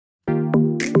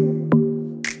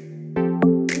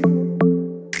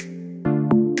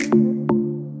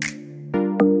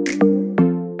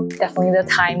definitely the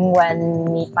time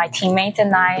when my teammates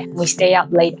and we stay up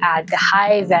late at the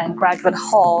Hive and Graduate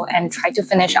Hall and try to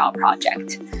finish our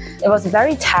project. It was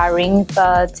very tiring,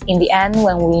 but in the end,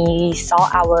 when we saw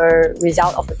our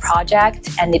result of the project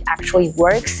and it actually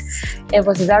works, it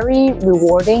was very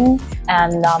rewarding,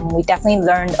 and we definitely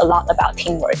learned a lot about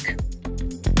teamwork.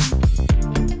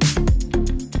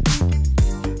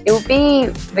 It would be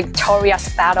Victoria's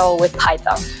battle with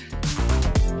Python.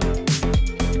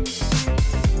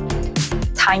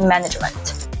 Time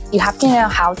management. You have to know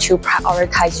how to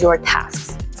prioritize your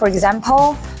tasks. For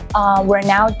example, we're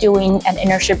now doing an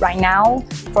internship right now.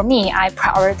 For me, I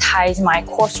prioritize my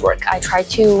coursework. I try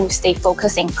to stay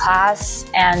focused in class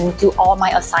and do all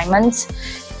my assignments.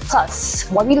 Plus,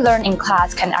 what we learn in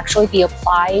class can actually be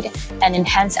applied and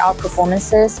enhance our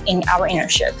performances in our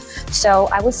internship. So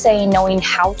I would say knowing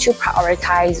how to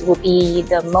prioritize would be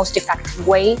the most effective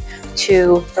way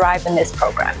to thrive in this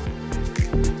program.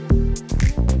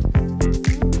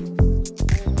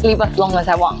 Live as long as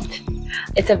I want.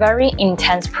 It's a very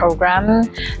intense program,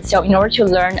 so in order to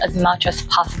learn as much as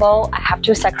possible, I have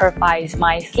to sacrifice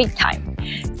my sleep time.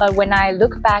 But when I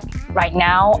look back right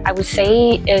now, I would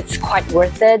say it's quite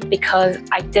worth it because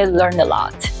I did learn a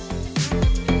lot.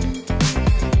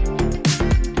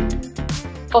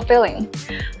 Fulfilling.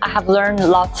 I have learned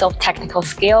lots of technical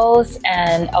skills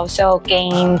and also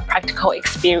gained practical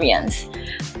experience.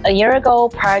 A year ago,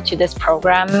 prior to this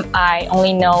program, I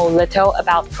only know little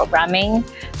about programming,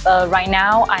 but right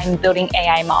now I'm building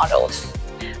AI models.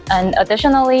 And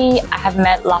additionally, I have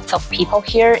met lots of people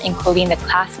here, including the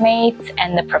classmates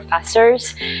and the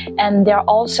professors, and they're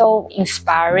also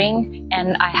inspiring,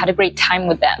 and I had a great time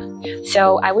with them.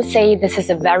 So I would say this is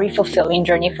a very fulfilling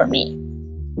journey for me.